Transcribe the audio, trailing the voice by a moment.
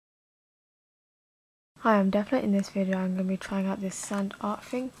Hi, I'm Deathlake. In this video I'm going to be trying out this sand art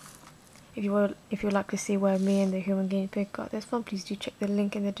thing. If you would like to see where me and the human guinea pig got this from, please do check the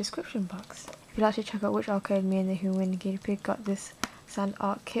link in the description box. If you'd like to check out which arcade me and the human guinea pig got this sand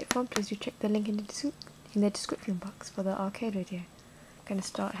art kit from, please do check the link in the description box for the arcade video. I'm going to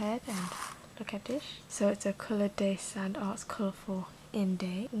start ahead and look at this. So it's a Colored Day Sand Arts Colourful In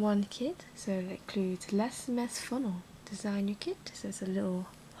Day 1 kit. So it includes Less Mess Funnel Design Your Kit. So it's a little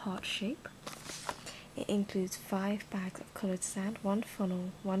heart shape. It includes 5 bags of coloured sand, 1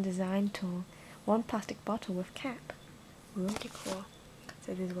 funnel, 1 design tool, 1 plastic bottle with cap, room decor.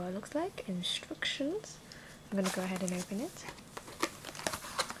 So this is what it looks like. Instructions. I'm going to go ahead and open it.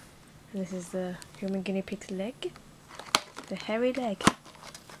 And this is the human guinea pig's leg, the hairy leg.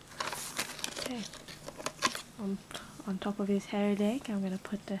 Okay. On top of his hairy leg, I'm going to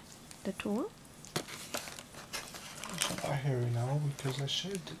put the tool. It's not that hairy now because I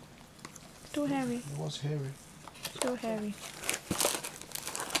shaved it. Still hairy. It was hairy. Still hairy.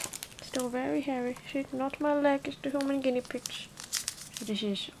 Still very hairy. See, not my leg, it's the human guinea pig. So this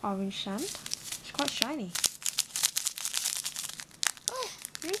is orange sand. It's quite shiny. Oh,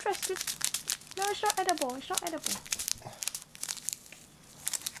 you interested? No, it's not edible. It's not edible.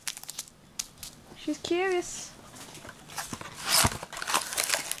 She's curious.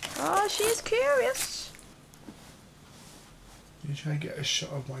 Oh, she's curious. You're trying to get a shot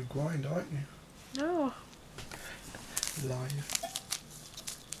of my grind, aren't you? No. Liar.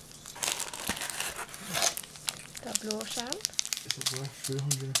 Tableau sand. Is it worth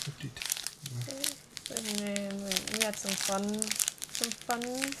 350? We had some fun.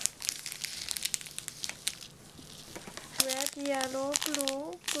 Red, yellow,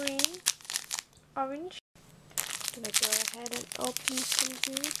 blue, green, orange. I'm gonna go ahead and open some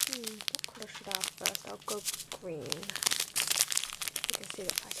green. What colour should I have first? I'll go green. You can see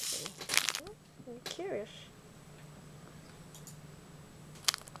the packaging. I'm curious.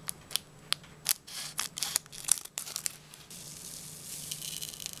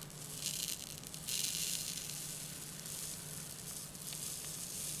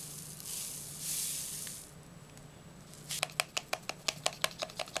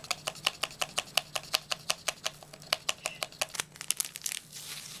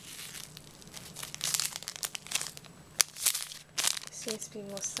 Seems to be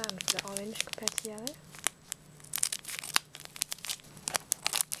more sand for the orange compared to yellow.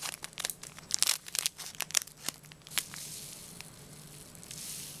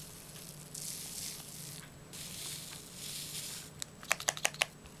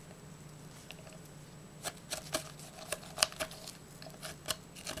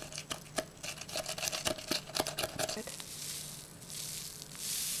 Good.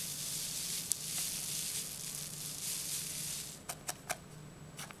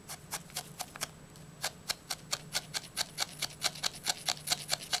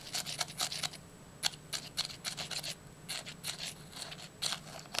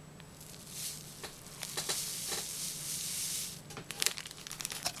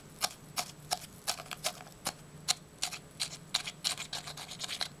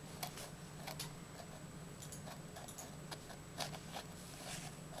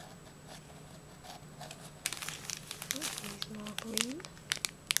 More green.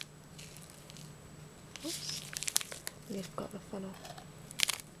 Oops. You've got the funnel.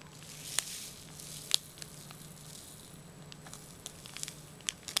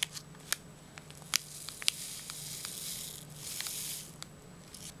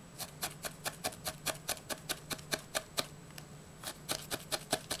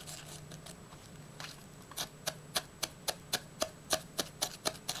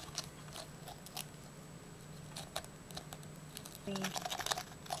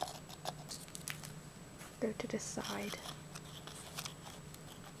 Go to the side.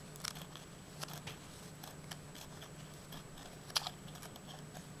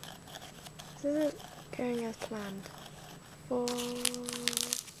 This isn't going as planned. For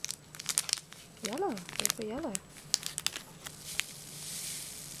yellow. Go for yellow.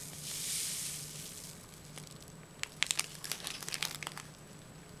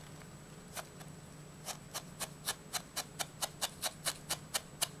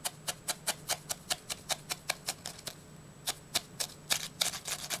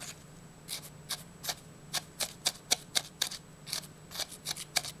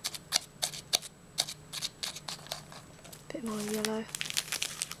 Bit more yellow.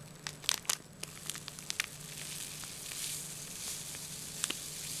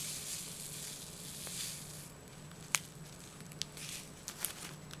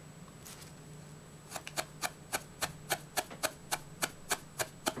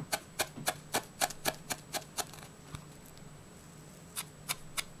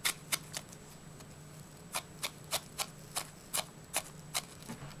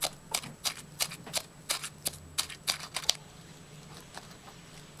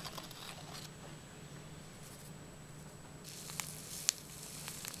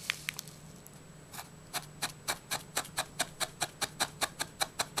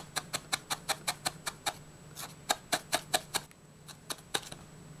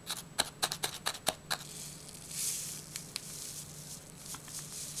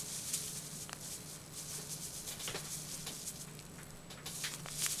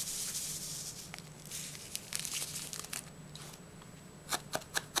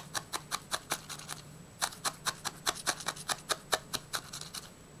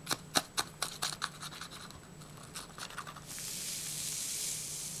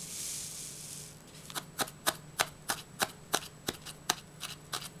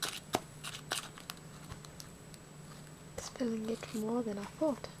 filling it more than I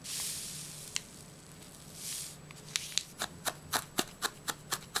thought.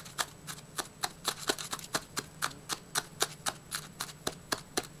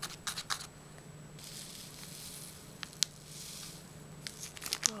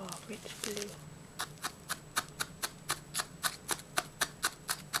 Oh, rich blue.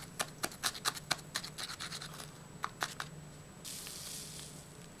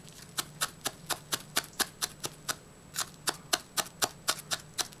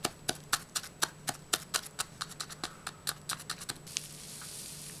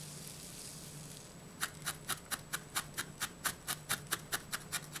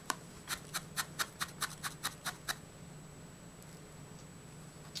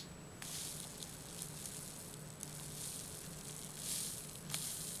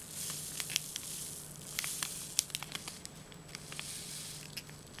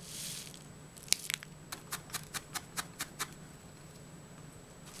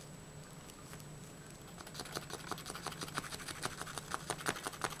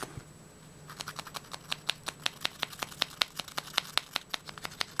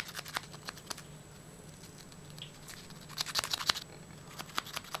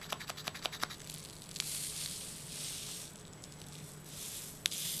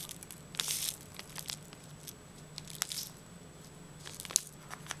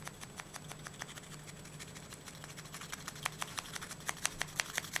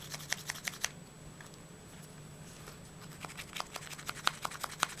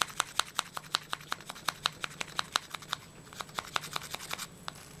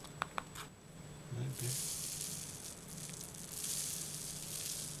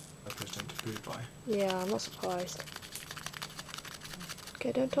 Yeah, I'm not surprised.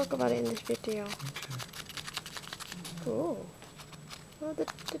 Okay, don't talk about it in this video. Okay. Oh, oh, the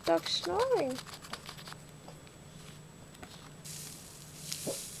dog's snoring.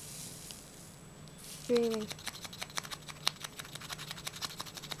 Dreaming.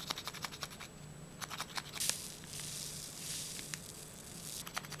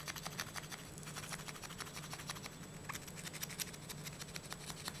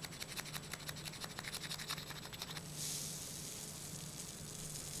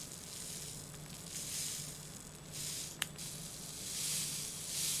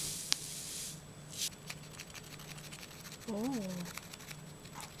 Oh.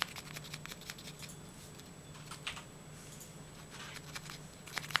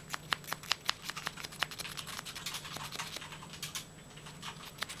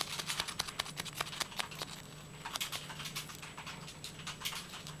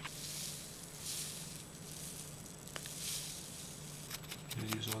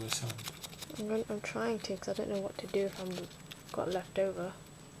 You use all the sand. I'm trying to, because I don't know what to do if I'm got left over.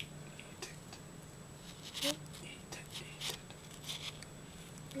 Eat it. Eat it. Eat it.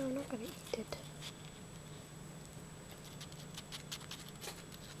 No, I'm not going to eat it.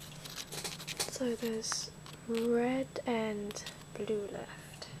 So there's red and blue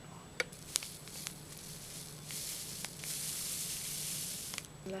left.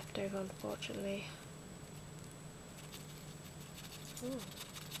 Left over, unfortunately. Ooh.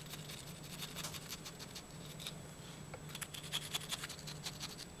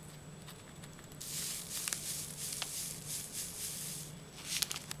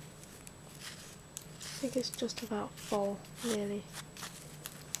 I think it's just about full, nearly.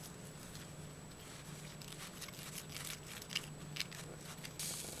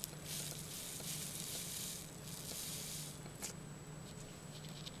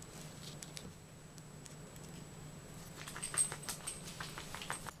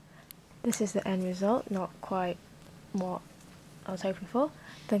 This is the end result, not quite what I was hoping for.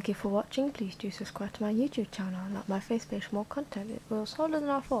 Thank you for watching. Please do subscribe to my YouTube channel and like my face page for more content. It was harder than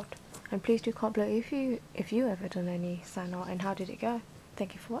I thought. And please do comment below if you ever done any sand art and how did it go.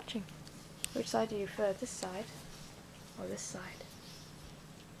 Thank you for watching. Which side do you prefer? This side or this side?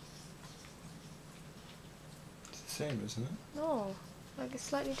 It's the same, isn't it? No, like it's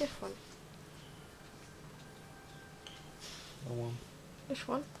slightly different. That one. Which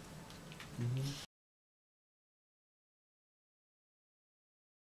one? Mm-hmm.